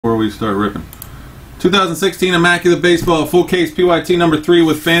before we start ripping. 2016 Immaculate Baseball full case PYT number 3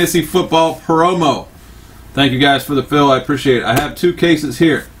 with fantasy football promo. Thank you guys for the fill. I appreciate it. I have 2 cases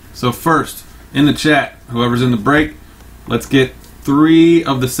here. So first, in the chat, whoever's in the break, let's get 3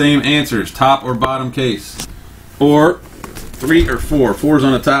 of the same answers, top or bottom case. Or 3 or 4. 4's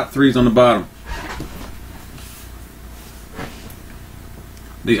on the top, 3's on the bottom.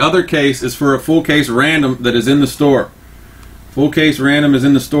 The other case is for a full case random that is in the store. Full case random is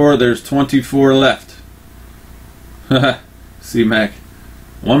in the store. There's 24 left. See, Mac.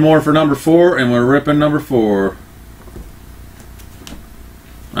 One more for number 4, and we're ripping number 4.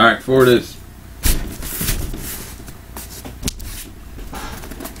 Alright, 4 it is.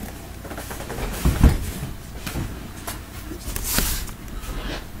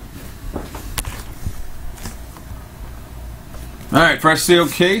 Alright, fresh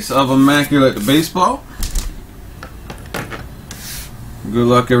sealed case of Immaculate Baseball. Good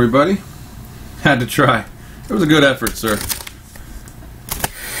luck, everybody. Had to try. It was a good effort, sir.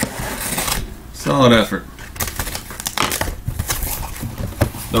 Solid effort.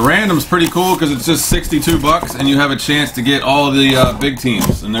 The random's pretty cool because it's just 62 bucks and you have a chance to get all the big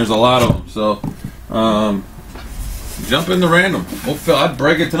teams, and there's a lot of them. So, jump in the random. I'd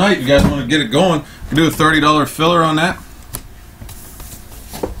break it tonight. You guys want to get it going? You do a $30 filler on that.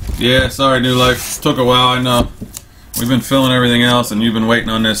 Yeah, sorry, New Life. Took a while, I know. We've been filling everything else, and you've been waiting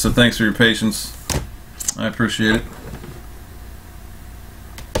on this, so thanks for your patience. I appreciate it.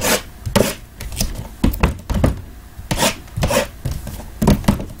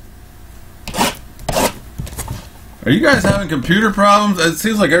 Are you guys having computer problems? It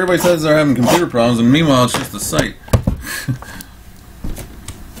seems like everybody says they're having computer problems, and meanwhile, it's just the site.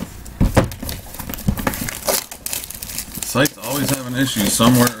 The site's always having issues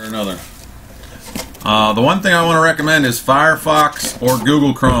somewhere or another. The one thing I want to recommend is Firefox or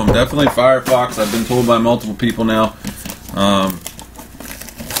Google Chrome. Definitely Firefox. I've been told by multiple people now.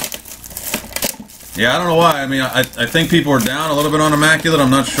 Yeah, I don't know why. I mean, I think people are down a little bit on Immaculate.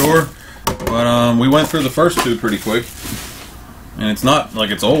 I'm not sure. But we went through the first 2 pretty quick. And it's not like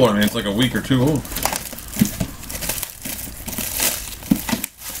it's old. I mean, it's like a week or 2 old.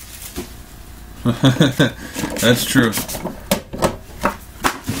 That's true.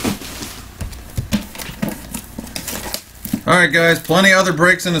 Alright guys, plenty of other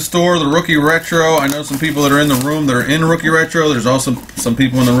breaks in the store. The Rookie Retro, I know some people that are in the room that are in Rookie Retro. There's also some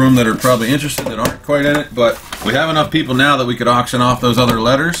people in the room that are probably interested that aren't quite in it. But we have enough people now that we could auction off those other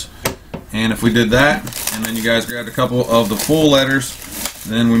letters. And if we did that, and then you guys grabbed a couple of the full letters,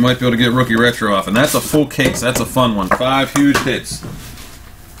 then we might be able to get Rookie Retro off. And that's a full case. That's a fun one. 5 huge hits.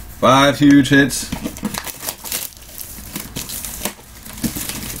 5 huge hits.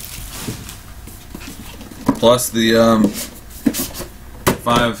 Plus the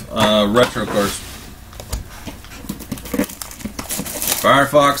 5 retro cards.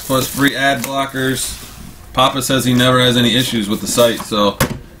 Firefox plus free ad blockers. Papa says he never has any issues with the site, so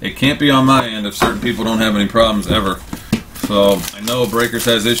it can't be on my end if certain people don't have any problems ever. So I know Breakers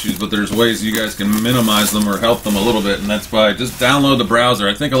has issues, but there's ways you guys can minimize them or help them a little bit, and that's by just download the browser.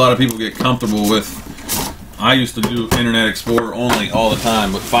 I think a lot of people get comfortable with. I used to do Internet Explorer only all the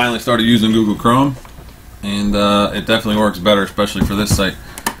time, but finally started using Google Chrome. And it definitely works better, especially for this site.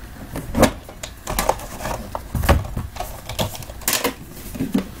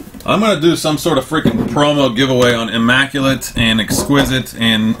 I'm going to do some sort of freaking promo giveaway on Immaculate and Exquisite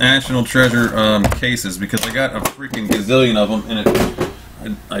and National Treasure cases, because I got a freaking gazillion of them,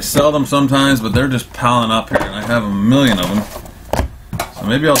 and I sell them sometimes, but they're just piling up here, and I have a million of them. So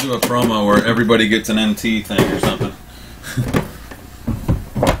maybe I'll do a promo where everybody gets an NT thing or something.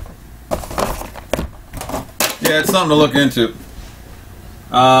 Yeah, it's something to look into.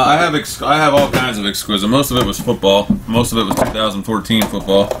 I have all kinds of Exquisite. Most of it was football. Most of it was 2014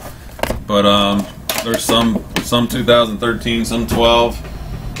 football. But there's some 2013, some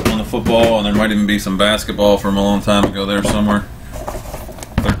 12 on the football, and there might even be some basketball from a long time ago there somewhere.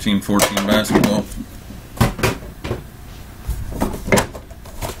 13, 14 basketball.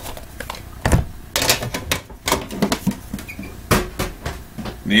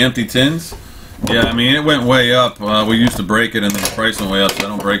 The empty tins. Yeah, I mean, it went way up. We used to break it, and then the price went way up, so I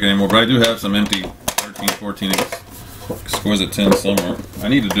don't break it anymore. But I do have some empty 13, 14 Exquisite tins somewhere. I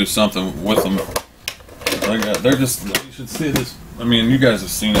need to do something with them. They're just, you should see this. I mean, you guys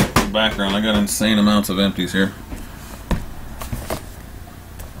have seen it in the background. I got insane amounts of empties here.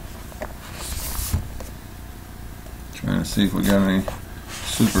 Trying to see if we got any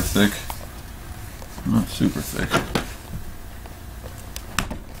super thick. Not super thick.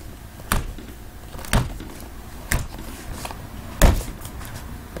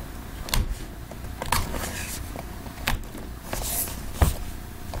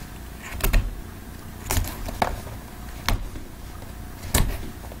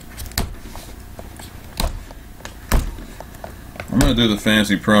 gonna do the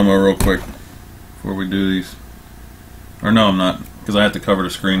fancy promo real quick before we do these. Or no, I'm not, because I have to cover the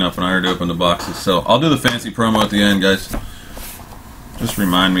screen up and I already opened the boxes. So I'll do the fancy promo at the end, guys. Just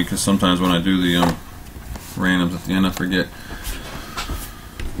remind me, because sometimes when I do the randoms at the end, I forget.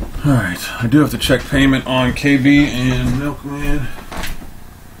 Alright, I do have to check payment on KB and Milkman.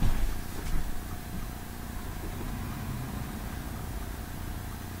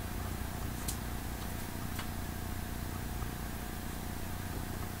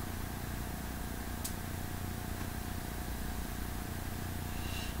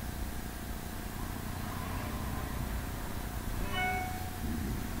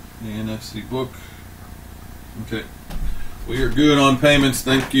 The NFC book. Okay. We are good on payments.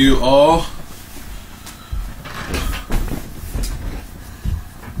 Thank you all.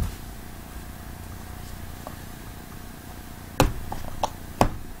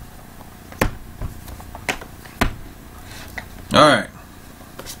 All right.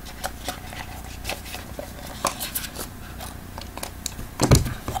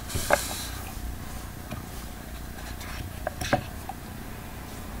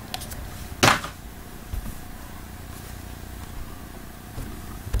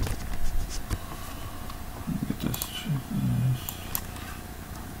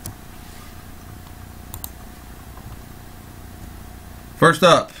 First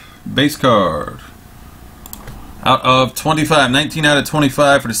up, base card. Out of 25, 19 out of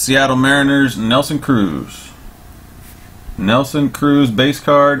 25 for the Seattle Mariners, Nelson Cruz. Nelson Cruz base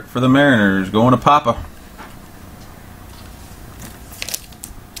card for the Mariners, going to Papa.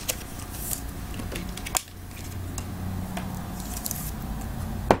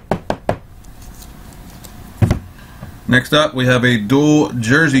 Next up, we have a dual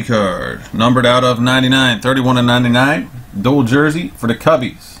jersey card, numbered out of 99, 31 and 99. Dual jersey for the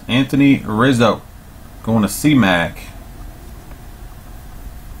Cubbies, Anthony Rizzo, going to C-Mac.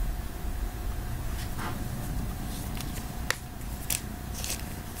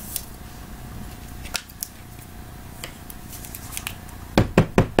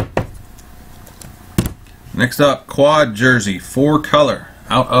 Next up, quad jersey, 4-color,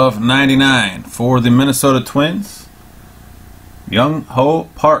 out of 99 for the Minnesota Twins, Young Ho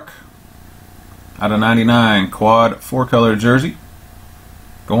Park. Out of 99, quad 4-color jersey.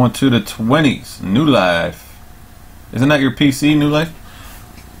 Going to the 20s, New Life. Isn't that your PC, New Life?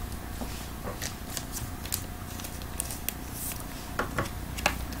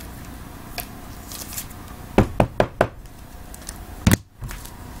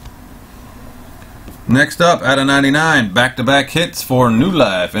 Next up, out of 99, back-to-back hits for New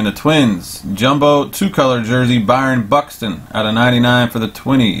Life and the Twins. Jumbo 2-color jersey, Byron Buxton. Out of 99 for the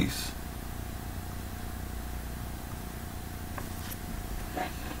 20s.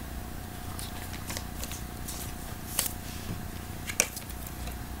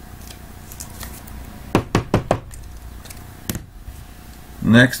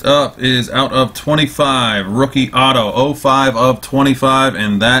 Next up is out of 25, rookie auto, 05 of 25,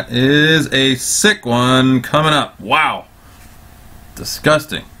 and that is a sick one coming up. Wow.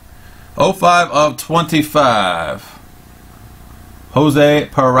 Disgusting. 05 of 25, Jose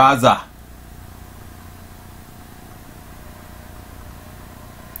Peraza.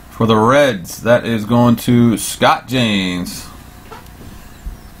 For the Reds, that is going to Scott James.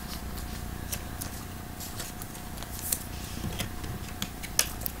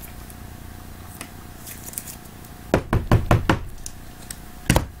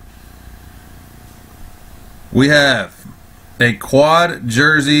 We have a quad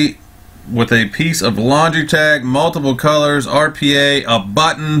jersey with a piece of laundry tag, multiple colors, RPA, a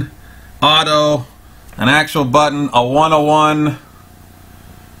button, auto, an actual button, a 101,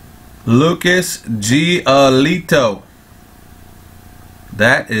 Lucas Giolito.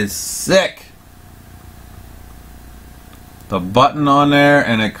 That is sick. The button on there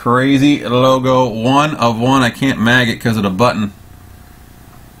and a crazy logo, 1 of 1. I can't mag it because of the button.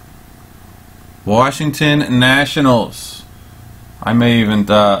 Washington Nationals. I may even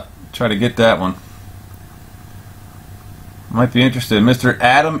try to get that one. Might be interested. Mr.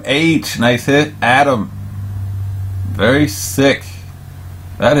 Adam H. Nice hit, Adam. Very sick.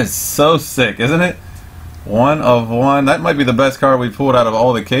 That is so sick, isn't it? 1 of 1. That might be the best card we pulled out of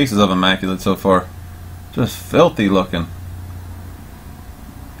all the cases of Immaculate so far. Just filthy looking.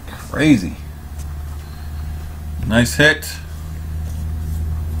 Crazy. Nice hit.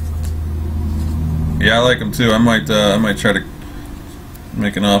 Yeah, I like them too. I might try to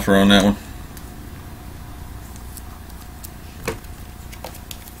make an offer on that one.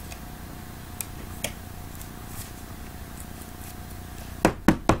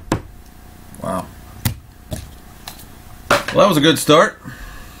 Wow. that was a good start.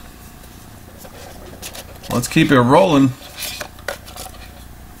 Let's keep it rolling.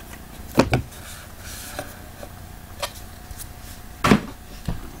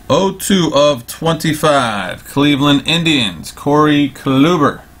 '02 of 25. Cleveland Indians. Corey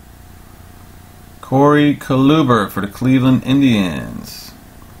Kluber. Corey Kluber for the Cleveland Indians.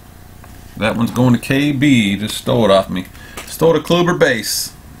 That one's going to KB. He just stole it off me. Stole the Kluber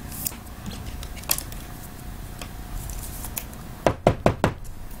base.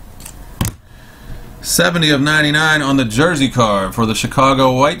 '70 of 99 on the jersey card for the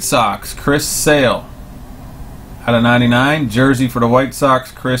Chicago White Sox. Chris Sale. Out of 99, jersey for the White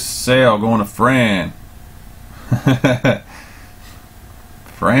Sox, Chris Sale, going to Fran.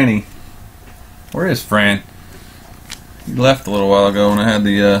 Franny. Where is Fran? He left a little while ago when I had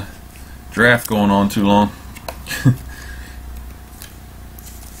the draft going on too long.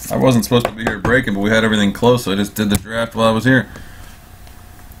 I wasn't supposed to be here breaking, but we had everything close, so I just did the draft while I was here.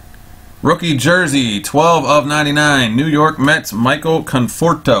 Rookie jersey, 12 of 99, New York Mets, Michael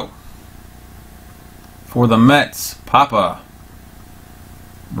Conforto. For the Mets, Papa.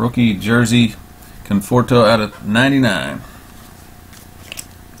 Rookie jersey, Conforto out of 99.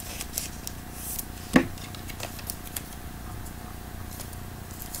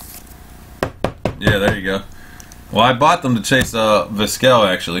 Yeah, there you go. Well, I bought them to chase Vizquel,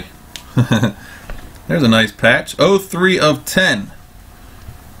 actually. There's a nice patch. '03 of 10.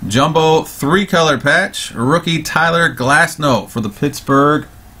 Jumbo 3-color patch. Rookie Tyler Glasnow for the Pittsburgh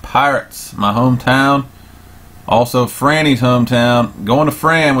Pirates, my hometown. Also Franny's hometown. Going to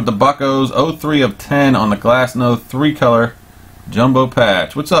Fran with the Buccos. '03 of 10 on the Glasnow 3-color jumbo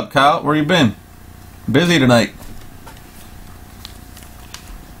patch. What's up, Kyle? Where you been? Busy tonight.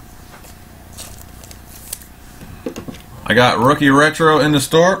 I got rookie retro in the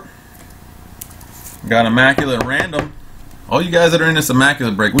store. Got Immaculate random. All you guys that are in this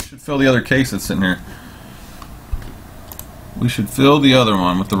Immaculate break, we should fill the other case that's sitting here. We should fill the other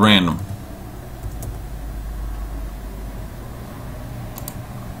one with the random.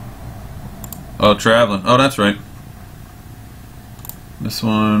 Oh, traveling. Oh, that's right. This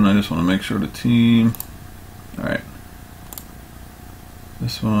one, I just want to make sure the team. Alright.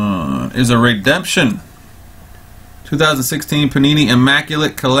 This one is a redemption. 2016 Panini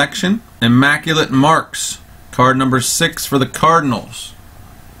Immaculate Collection. Immaculate Marks. Card number 6 for the Cardinals.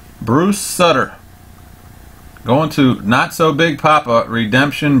 Bruce Sutter. Going to Not So Big Papa.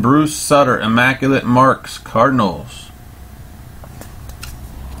 Redemption Bruce Sutter. Immaculate Marks. Cardinals.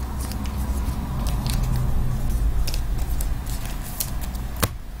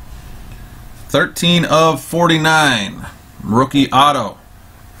 '13 of 49. Rookie auto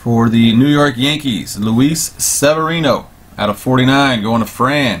for the New York Yankees. Luis Severino out of 49. Going to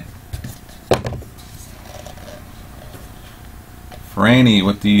Fran. Franny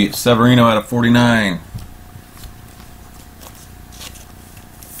with the Severino out of 49.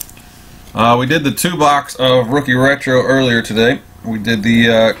 We did the 2-box of Rookie Retro earlier today. We did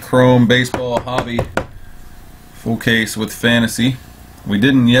the Chrome Baseball Hobby full case with Fantasy. We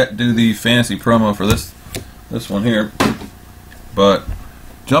didn't yet do the Fantasy promo for this one here. But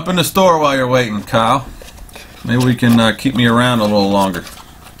jump in the store while you're waiting, Kyle. Maybe we can keep me around a little longer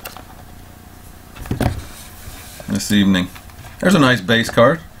this evening. There's a nice base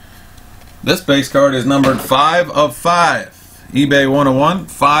card. This base card is numbered 5 of 5. eBay 101,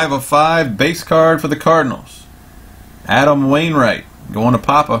 5 of 5 base card for the Cardinals. Adam Wainwright going to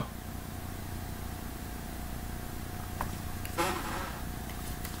Papa.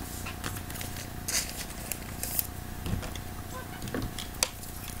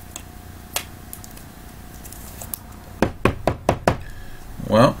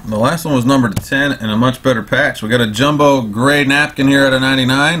 Well, the last one was numbered 10 and a much better patch. We got a jumbo gray napkin here at a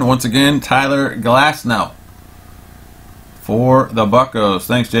 99. Once again, Tyler Glasnow for the Buccos.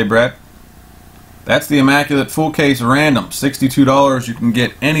 Thanks, Jay Brad. That's the Immaculate full case random. $62. You can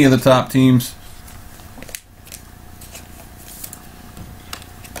get any of the top teams.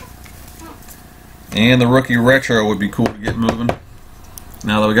 And the rookie retro would be cool to get moving.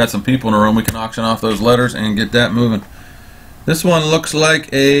 Now that we got some people in the room, we can auction off those letters and get that moving. This one looks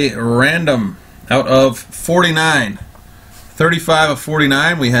like a random out of 49. 35 of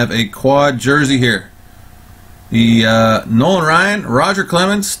 49. We have a quad jersey here. The Nolan Ryan, Roger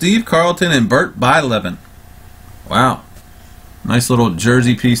Clemens, Steve Carlton, and Bert Bylevin. Wow. Nice little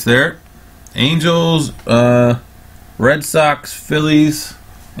jersey piece there. Angels, Red Sox, Phillies,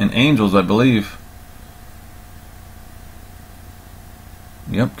 and Angels, I believe.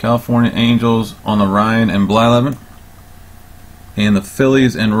 Yep, California Angels on the Ryan and Blyleven. And the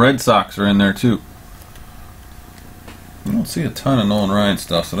Phillies and Red Sox are in there too. You don't see a ton of Nolan Ryan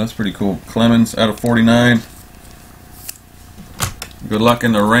stuff, so that's pretty cool. Clemens out of 49. Good luck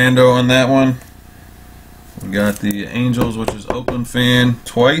in the rando on that one. We got the Angels, which is Oakland fan,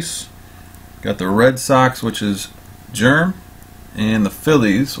 twice. Got the Red Sox, which is Germ. And the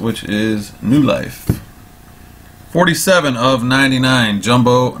Phillies, which is New Life. 47 of 99,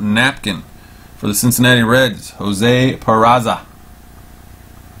 Jumbo Napkin. For the Cincinnati Reds, Jose Peraza.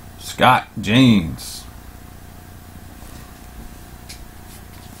 Scott James.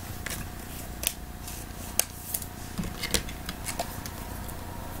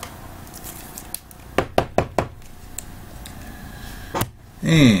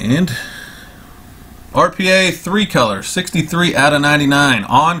 And RPA 3-color, 63 out of 99.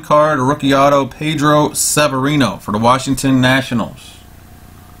 On-card rookie auto, Pedro Severino for the Washington Nationals.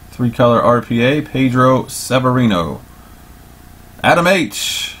 3-color RPA, Pedro Severino. Adam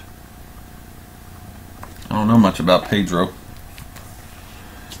H. I don't know much about Pedro.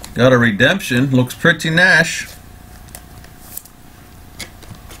 Got a redemption. Looks pretty Nash.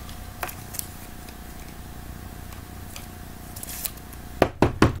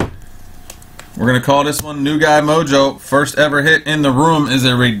 We're going to call this one New Guy Mojo. First ever hit in the room is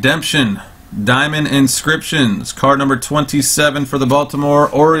a redemption. Diamond Inscriptions. Card number 27 for the Baltimore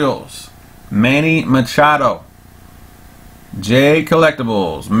Orioles. Manny Machado. J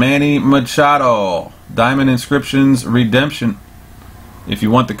Collectibles. Manny Machado. Diamond Inscriptions Redemption. If you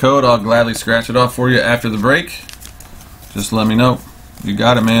want the code, I'll gladly scratch it off for you after the break. Just let me know. You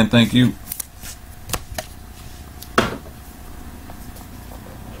got it, man. Thank you.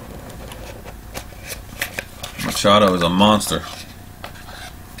 Machado is a monster.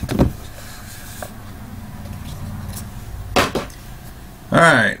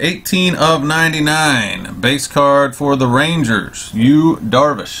 Alright, 18 of 99. Base card for the Rangers. Yu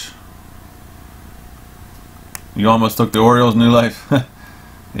Darvish. You almost took the Orioles, New Life.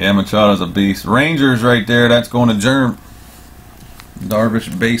 Yeah, Machado's a beast. Rangers right there. That's going to Germ.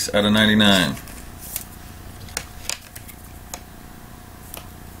 Darvish base out of 99.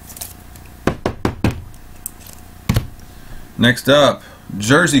 Next up,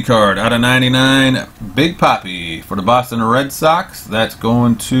 jersey card out of 99, Big Papi for the Boston Red Sox. That's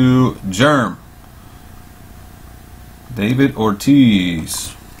going to Germ. David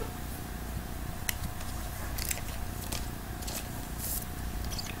Ortiz.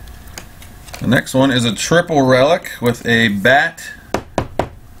 The next one is a triple relic with a bat,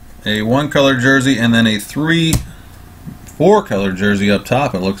 a 1-color jersey, and then a 4-color jersey up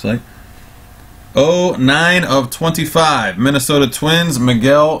top, it looks like. 9 of 25. Minnesota Twins,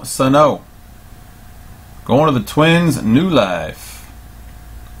 Miguel Sano. Going to the Twins, New Life.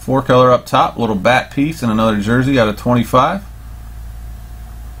 4-color up top, little bat piece, and another jersey out of 25.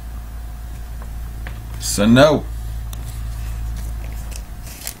 Sano.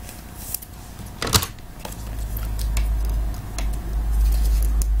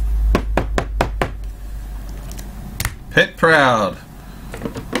 Pit Proud.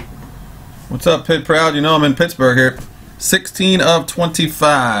 What's up, Pit Proud? You know I'm in Pittsburgh here. 16 of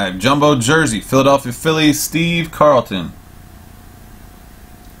 25. Jumbo jersey. Philadelphia Phillies, Steve Carlton.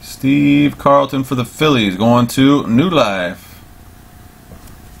 Steve Carlton for the Phillies. Going to New Life.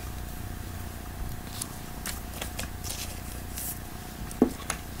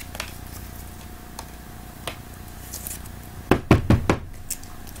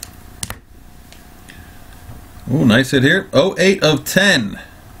 Ooh, nice hit here. 08 of 10.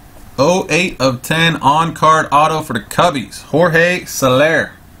 08 of 10 on-card auto for the Cubbies. Jorge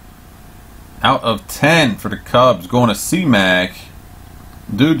Soler. Out of 10 for the Cubs. Going to C-Mac.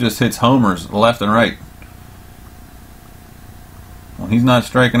 Dude just hits homers left and right. When he's not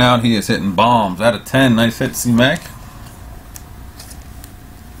striking out, he is hitting bombs. Out of 10. Nice hit, C-Mac.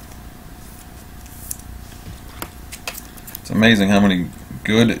 It's amazing how many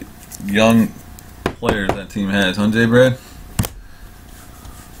good young players that team has, huh, J. Brad?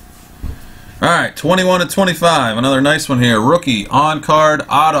 Alright, 21 of 25. Another nice one here. Rookie on-card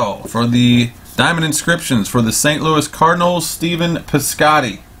auto for the Diamond Inscriptions for the St. Louis Cardinals, Stephen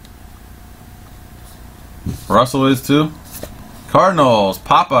Piscotty. Russell is too. Cardinals,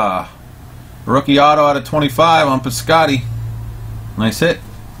 Papa. Rookie auto out of 25 on Piscotty. Nice hit.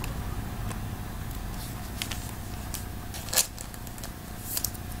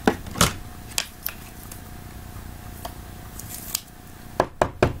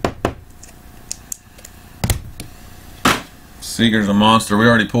 Seager's a monster. We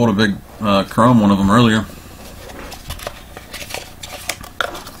already pulled a big chrome one of them earlier.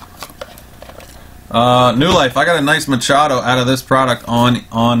 New Life. I got a nice Machado out of this product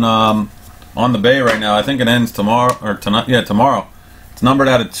on on the bay right now. I think it ends tomorrow or tonight. Yeah, tomorrow. It's numbered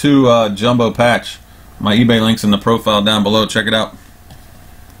out of 2 jumbo patch. My eBay link's in the profile down below. Check it out.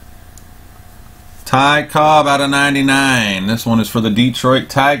 Ty Cobb out of 99. This one is for the Detroit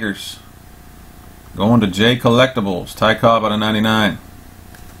Tigers. Going to J Collectibles. Ty Cobb out of 99.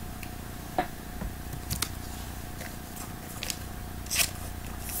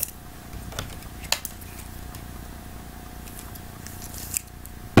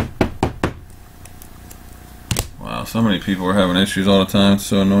 Wow, so many people are having issues all the time. It's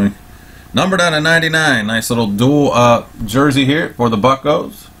so annoying. Numbered out of 99. Nice little dual jersey here for the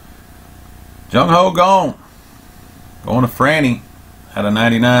Buccos. Jung Ho Gong. Going to Franny out of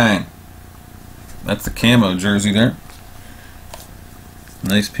 99. That's the camo jersey there.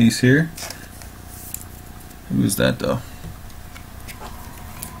 Nice piece here. Who is that though?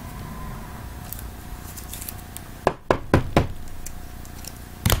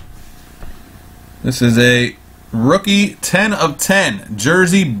 This is a rookie 10 of 10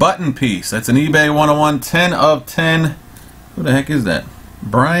 jersey button piece. That's an eBay 101 10 of 10. Who the heck is that?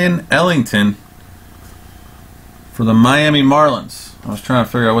 Brian Ellington for the Miami Marlins. I was trying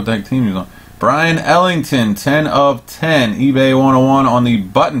to figure out what the heck team he was on. Brian Ellington, 10 of 10. eBay 101 on the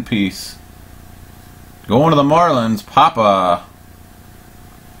button piece. Going to the Marlins, Papa.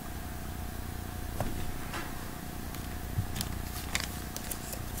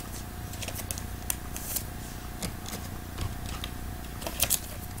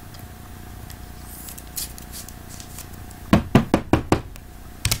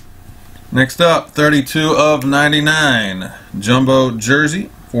 Next up, 32 of 99. Jumbo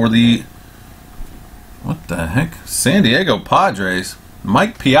jersey for the, what the heck? San Diego Padres.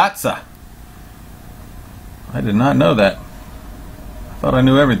 Mike Piazza. I did not know that. I thought I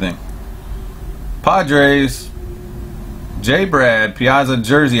knew everything. Padres. J. Brad Piazza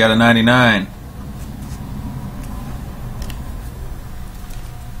jersey out of 99.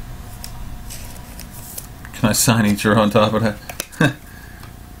 Can I sign each year on top of that?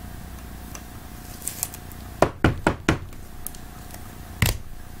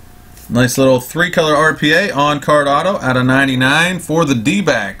 Nice little 3-color RPA on card auto out of 99 for the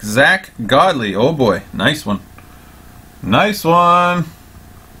D-back. Zach Godley. Oh boy, nice one. Nice one.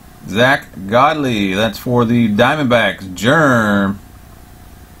 Zach Godley. That's for the Diamondbacks. Germ.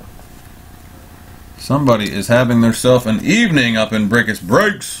 Somebody is having themselves an evening up in Brickus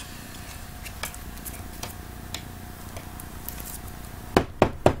Breaks.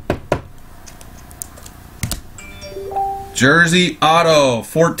 Jersey auto,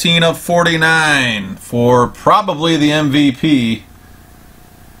 14 of 49 for probably the MVP.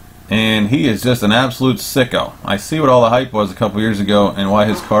 And he is just an absolute sicko. I see what all the hype was a couple years ago and why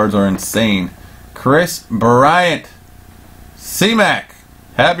his cards are insane. Chris Bryant. C-Mac,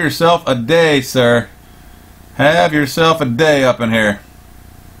 have yourself a day, sir. Have yourself a day up in here.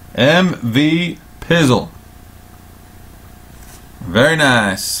 MV Pizzle. Very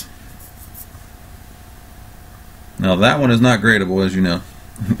nice. Now that one is not gradable, as you know.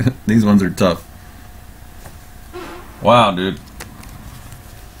 These ones are tough. Wow, dude.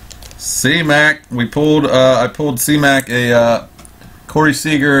 C-Mac, we pulled. I pulled C-Mac a Corey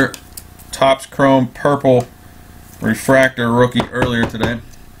Seager Topps Chrome Purple Refractor rookie earlier today,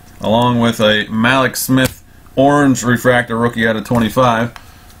 along with a Malik Smith Orange Refractor rookie out of 25,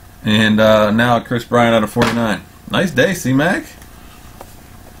 and now a Chris Bryant out of 49. Nice day, C-Mac.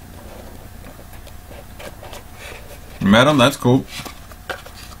 You met him? That's cool.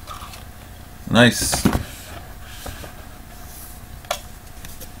 Nice.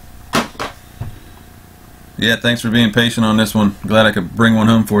 Yeah, thanks for being patient on this one. Glad I could bring one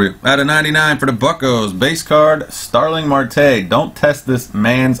home for you. Out of 99 for the Buccos. Base card, Starling Marte. Don't test this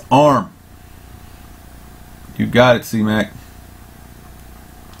man's arm. You got it, C-Mac.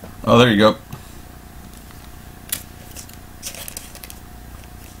 Oh, there you go.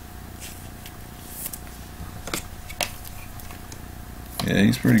 Yeah,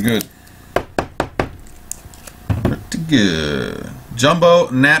 he's pretty good. Pretty good. Jumbo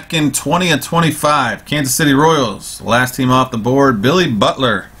napkin 20 of 25. Kansas City Royals. Last team off the board, Billy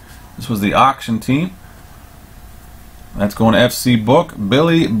Butler. This was the auction team. That's going to FC Book.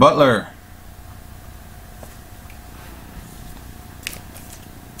 Billy Butler.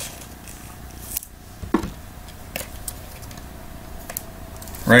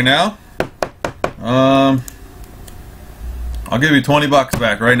 Right now, I'll give you 20 bucks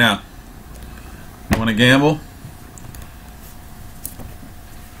back right now. You want to gamble?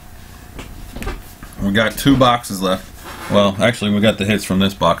 We got 2 boxes left. Well, actually, we got the hits from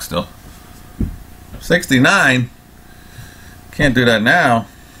this box still. 69? Can't do that now.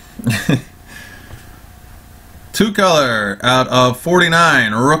 2 color out of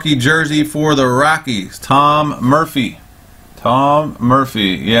 49. Rookie jersey for the Rockies. Tom Murphy. Tom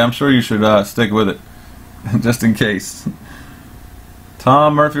Murphy. Yeah, I'm sure you should stick with it. Just in case.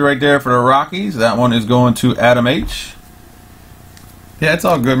 Tom Murphy right there for the Rockies. That one is going to Adam H. Yeah, it's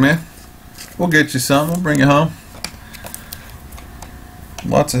all good, man. We'll get you some. We'll bring you home.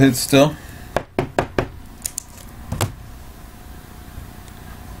 Lots of hits still.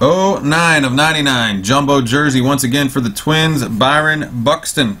 09 of 99. Jumbo jersey once again for the Twins. Byron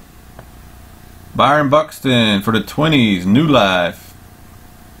Buxton. Byron Buxton for the Twinnies. New Life.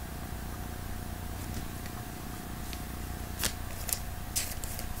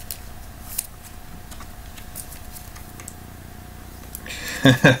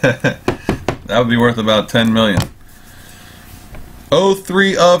 That would be worth about 10 million.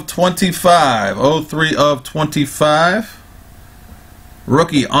 03 of 25. 03 of 25.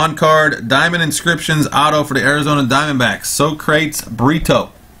 Rookie on card diamond inscriptions auto for the Arizona Diamondbacks. Socrates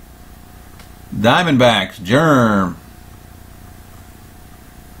Brito. Diamondbacks Germ.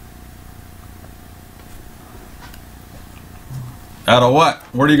 Out of what?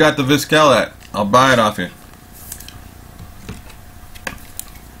 Where do you got the Vizquel at? I'll buy it off you.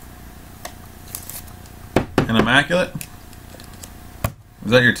 An Immaculate?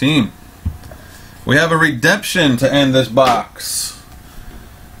 Is that your team? We have a redemption to end this box.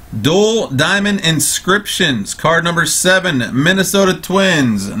 Dual Diamond Inscriptions. Card number 7. Minnesota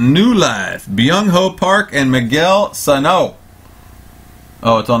Twins. New Life. Byung-Ho Park and Miguel Sano.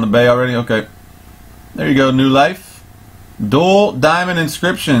 Oh, it's on the bay already? Okay. There you go, New Life. Dual Diamond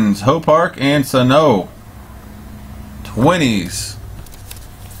Inscriptions. Ho Park and Sano. 20s.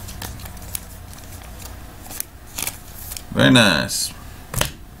 Very nice.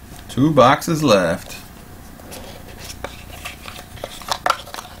 2 boxes left.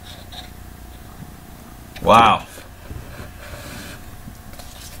 Wow.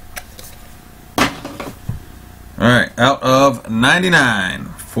 Alright, out of 99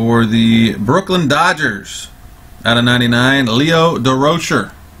 for the Brooklyn Dodgers. Out of 99, Leo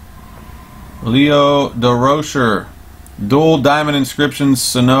DeRocher. Leo DeRocher. Dual Diamond Inscriptions,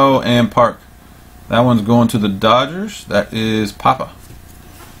 Sano and Park. That one's going to the Dodgers. That is Papa.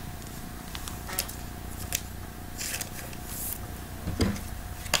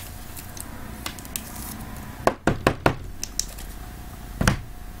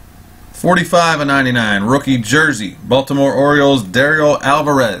 $45 of 99. Rookie jersey. Baltimore Orioles. Dario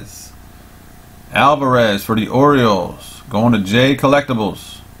Alvarez. Alvarez for the Orioles. Going to J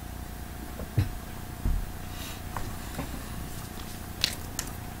Collectibles.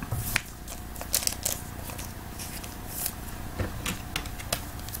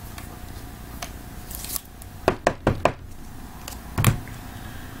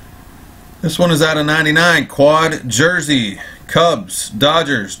 This one is out of 99. Quad jersey. Cubs,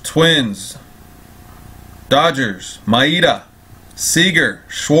 Dodgers, Twins, Dodgers, Maeda, Seager,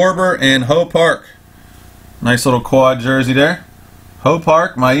 Schwarber, and Ho Park. Nice little quad jersey there. Ho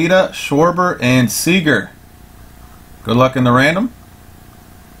Park, Maeda, Schwarber, and Seager. Good luck in the random.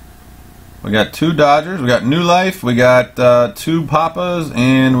 We got 2 Dodgers, we got New Life, we got 2 Papas,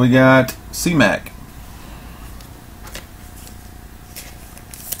 and we got C-Mac.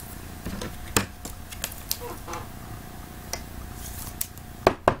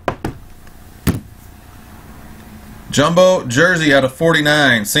 Jumbo jersey out of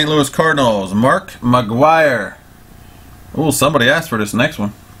 49. St. Louis Cardinals. Mark McGwire. Oh, somebody asked for this next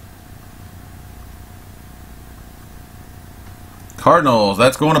one. Cardinals.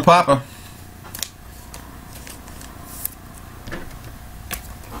 That's going to Papa.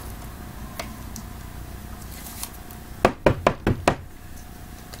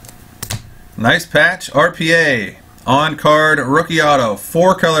 Nice patch. RPA. On card rookie auto,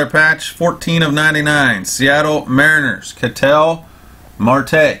 4 color patch, 14 of 99. Seattle Mariners, Ketel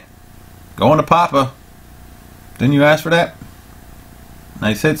Marte. Going to Papa. Didn't you ask for that?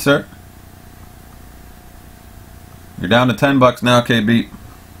 Nice hit, sir. You're down to $10 now, KB.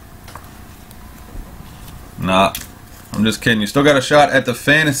 Nah, I'm just kidding. You still got a shot at the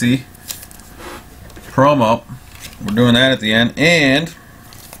fantasy promo. We're doing that at the end. And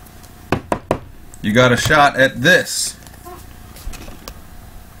you got a shot at this.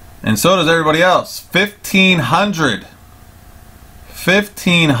 And so does everybody else. 1,500.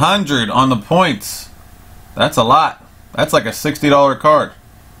 1,500 on the points. That's a lot. That's like a $60 card.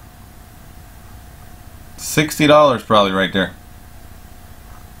 $60 probably right there.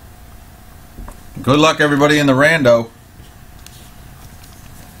 Good luck everybody in the rando.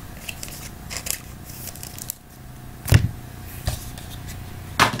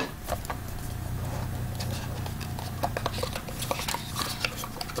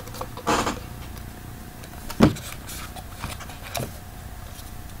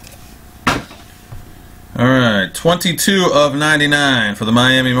 All right, 22 of 99 for the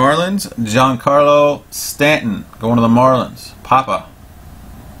Miami Marlins. Giancarlo Stanton going to the Marlins. Papa.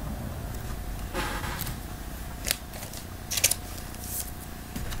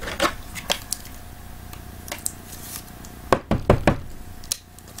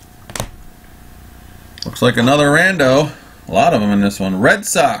 Looks like another rando. A lot of them in this one. Red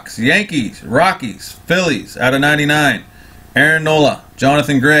Sox, Yankees, Rockies, Phillies out of 99. Aaron Nola,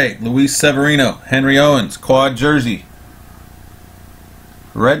 Jonathan Gray, Luis Severino, Henry Owens, quad jersey.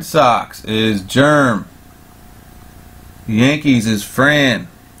 Red Sox is Germ. Yankees is Fran.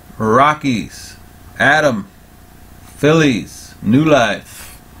 Rockies, Adam. Phillies, New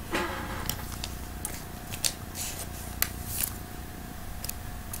Life.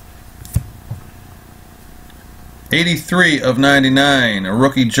 '83 of 99, a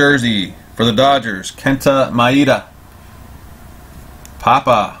rookie jersey for the Dodgers, Kenta Maeda.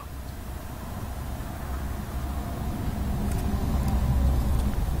 Papa.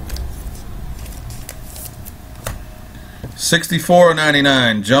 '64 of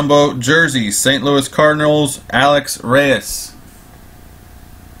 99, jumbo jersey, St. Louis Cardinals, Alex Reyes.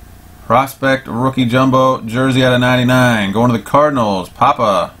 Prospect rookie jumbo jersey out of 99, going to the Cardinals,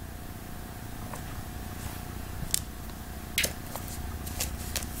 Papa.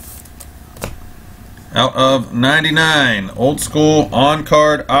 Out of 99, old school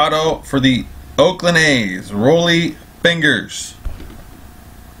on-card auto for the Oakland A's, Rollie Fingers.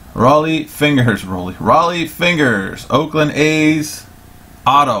 Raleigh Fingers, Oakland A's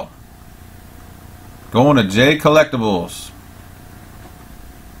auto. Going to J Collectibles.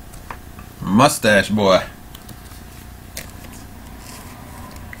 Mustache boy.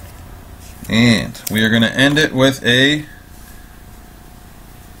 And we are going to end it with a...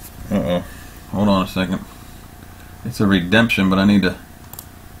 Uh-oh. Hold on a second. It's a redemption, but I need to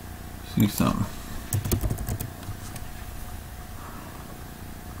see something.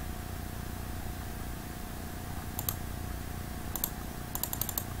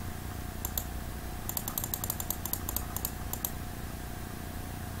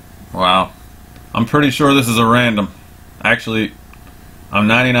 Wow. I'm pretty sure this is a random. Actually, I'm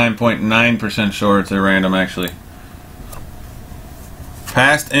 99.9% sure it's a random, actually.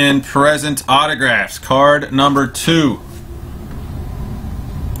 Past and present autographs. Card number 2.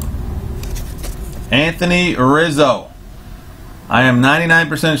 Anthony Rizzo. I am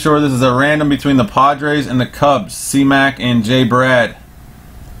 99% sure this is a random between the Padres and the Cubs. C-Mac and J. Brad.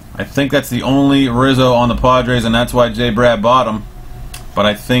 I think that's the only Rizzo on the Padres, and that's why J. Brad bought him. But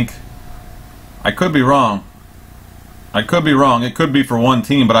I think... I could be wrong. It could be for one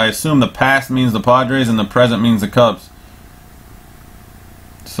team, but I assume the past means the Padres and the present means the Cubs.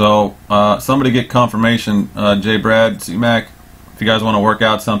 So, somebody get confirmation, J. Brad, C-Mac, if you guys want to work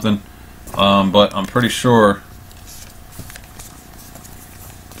out something. But I'm pretty sure.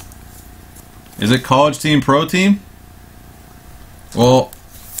 Is it college team, pro team? Well,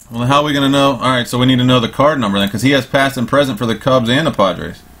 how are we going to know? Alright, so we need to know the card number then, because he has past and present for the Cubs and the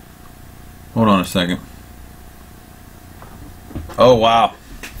Padres. Hold on a second. Oh, wow.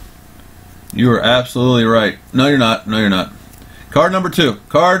 You are absolutely right. No, you're not. No, you're not. Card number 2.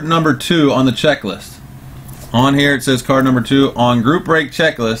 Card number 2 on the checklist. On here it says card number 2. On group break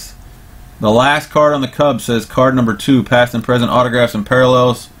checklist, the last card on the Cubs says card number 2, past and present autographs and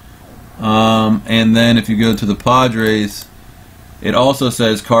parallels. And then if you go to the Padres, it also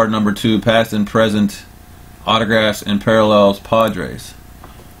says card number 2, past and present autographs and parallels Padres.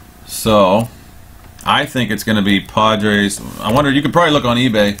 So, I think it's going to be Padres. I wonder, you could probably look on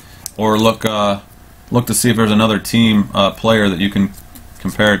eBay or look to see if there's another team player that you can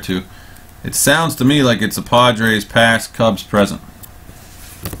compare it to. It sounds to me like it's a Padres past, Cubs present.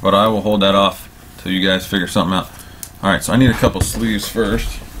 But I will hold that off till you guys figure something out. Alright, so I need a couple sleeves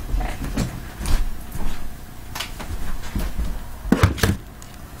first.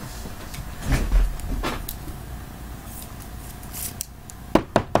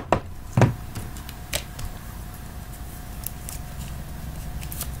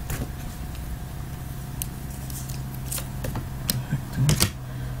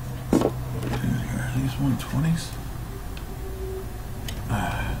 These 120s?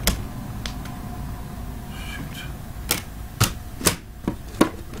 Shoot.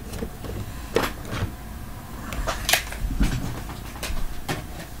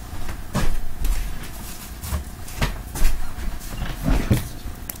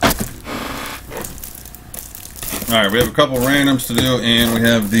 Alright, we have a couple randoms to do, and we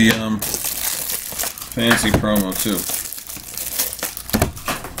have the fancy promo too.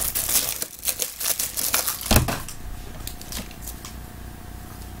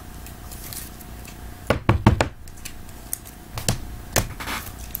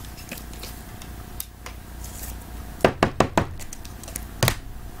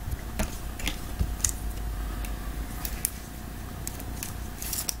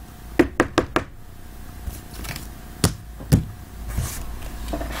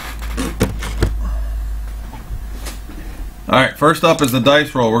 Alright, first up is the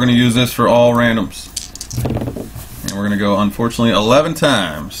dice roll. We're going to use this for all randoms. And we're going to go, unfortunately, 11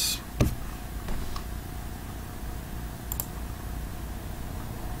 times.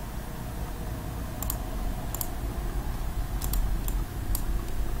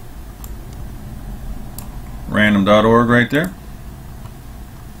 Random.org right there.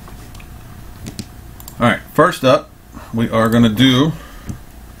 Alright, first up, we are going to do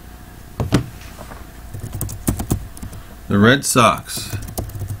the Red Sox,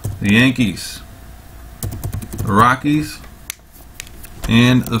 the Yankees, the Rockies,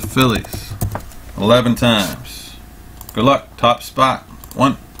 and the Phillies. 11 times. Good luck. Top spot.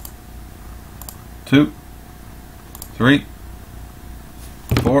 1, 2, 3,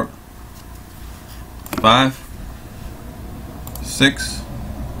 4, 5, 6,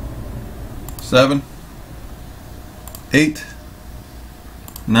 7, 8,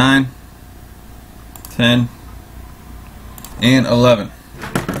 9, 10, and 11.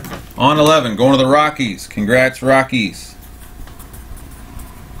 On 11, going to the Rockies. Congrats, Rockies.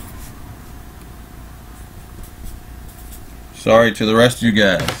 Sorry to the rest of you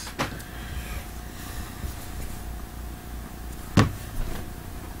guys.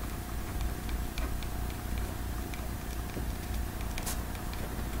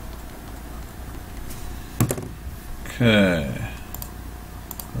 Okay.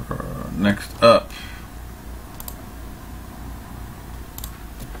 Next up.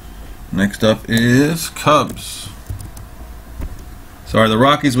 Next up is Cubs. Sorry, the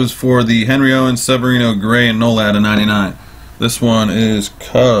Rockies was for the Henry Owens, Severino, Gray, and Nola out of 99. This one is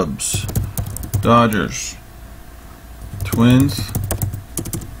Cubs, Dodgers, Twins,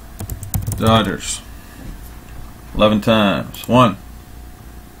 Dodgers. 11 times. 1,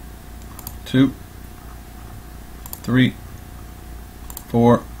 2, 3,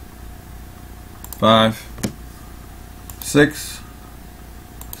 4, 5, 6,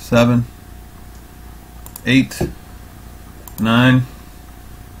 7, 8, 9,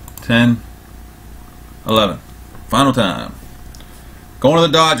 10, 11. Final time. Going to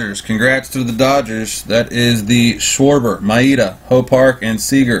the Dodgers. Congrats to the Dodgers. That is the Schwarber, Maeda, Ho Park, and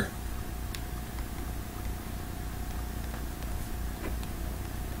Seager.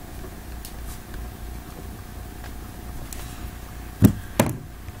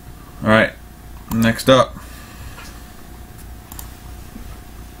 Alright, next up,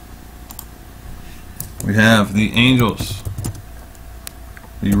 we have the Angels,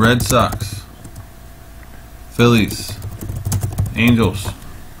 the Red Sox, Phillies, Angels.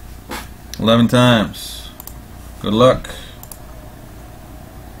 11 times. Good luck.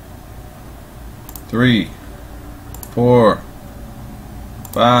 3, 4,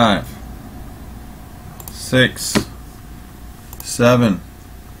 5, 6, 7,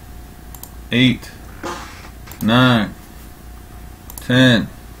 8, 9, 10,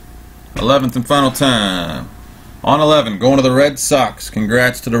 11th and final time. On 11, going to the Red Sox.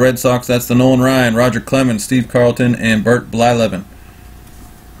 Congrats to the Red Sox. That's the Nolan Ryan, Roger Clemens, Steve Carlton, and Bert Blyleven.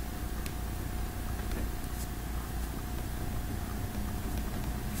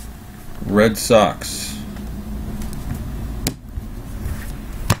 Red Sox.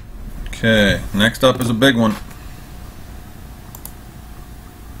 Okay, next up is a big one.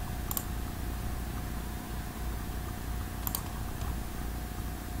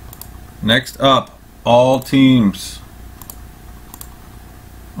 Next up, all teams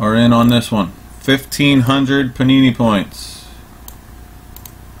are in on this one. 1,500 Panini points.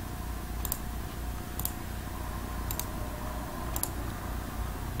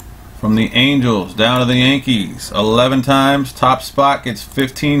 From the Angels down to the Yankees. 11 times. Top spot gets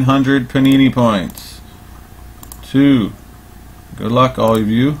 1,500 Panini points. 2. Good luck, all of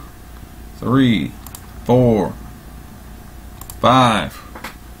you. 3, 4, 5,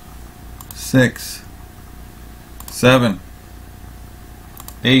 6, 7,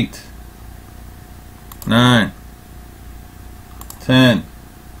 8, 9, 10.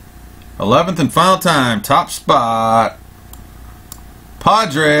 11th and final time. Top spot.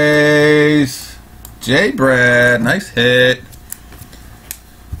 Padres. J. Brad. Nice hit.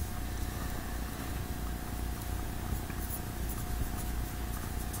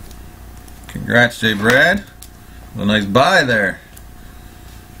 Congrats, J. Brad. A nice buy there.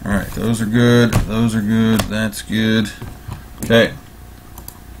 Alright, those are good. Those are good. That's good. Okay.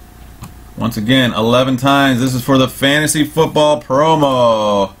 Once again, 11 times. This is for the Fantasy Football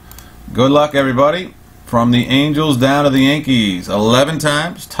promo. Good luck, everybody. From the Angels down to the Yankees. 11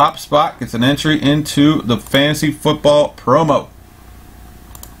 times. Top spot gets an entry into the Fantasy Football promo.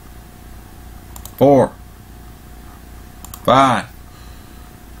 4, 5,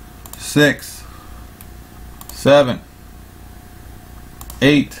 6, 7,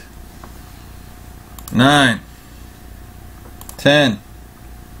 8, 9, 10.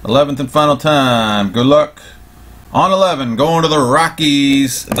 11th and final time. Good luck. On 11, going to the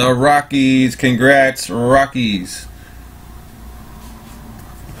Rockies. The Rockies. Congrats, Rockies.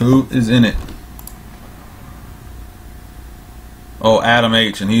 Who is in it? Oh, Adam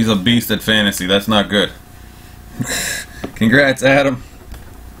H. And he's a beast at fantasy. That's not good. Congrats, Adam.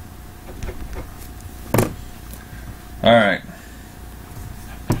 Alright.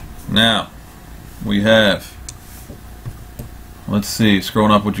 Now, we have... Let's see,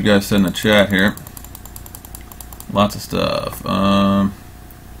 scrolling up what you guys said in the chat here. Lots of stuff.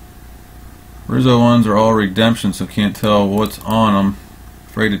 Rizzo ones are all redemption, so can't tell what's on them.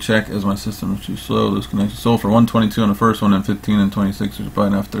 Afraid to check as my system is too slow. Lose connection. Sold for 122 on the first one and 15 and 26. There's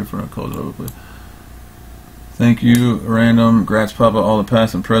probably enough there for a close over, please. Thank you, random. Grats, Papa. All the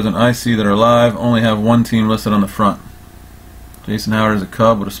past and present I see that are live only have one team listed on the front. Jason Howard is a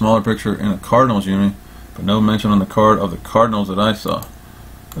Cub with a smaller picture in a Cardinals uni, but no mention on the card of the Cardinals that I saw.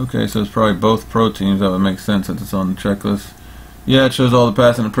 Okay, so it's probably both pro teams. That would make sense since it's on the checklist. Yeah, it shows all the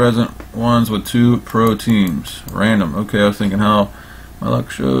past and the present ones with 2 pro teams. Random. Okay, I was thinking how my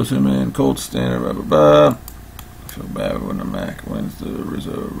luck shows him in Colt Standard. Blah, blah, blah. I feel bad when the Mac wins the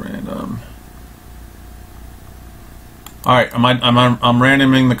Rizzo random. All right, I'm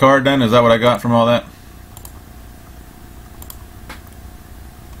randoming the card then. Is that what I got from all that?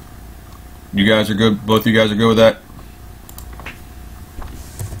 You guys are good. Both of you guys are good with that.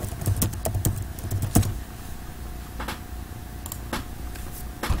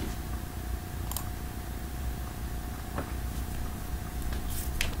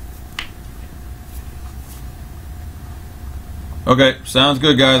 Okay, sounds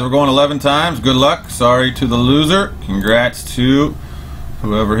good, guys. We're going 11 times. Good luck. Sorry to the loser. Congrats to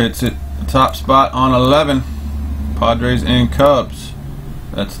whoever hits it the top spot on 11. Padres and Cubs.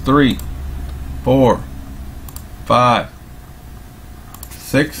 That's 3, 4, 5,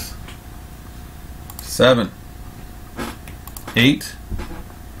 6, 7, 8,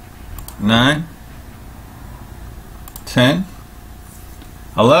 9, 10,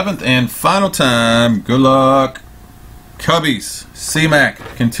 11th and final time. Good luck. Cubbies. C-Mac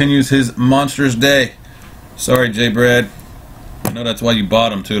continues his monstrous day. Sorry, J. Brad. I know that's why you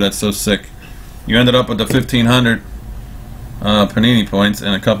bought him, too. That's so sick. You ended up with the 1,500 Panini points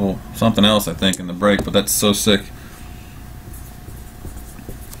and a couple, something else, I think, in the break, but that's so sick.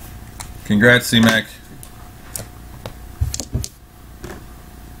 Congrats, C-Mac.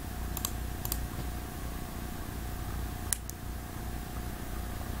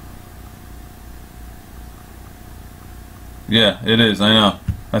 Yeah, it is. I know.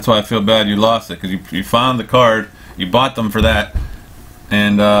 That's why I feel bad you lost it, because you found the card, you bought them for that,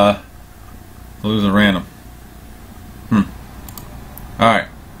 and lose a random. All right.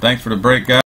 Thanks for the break, guys.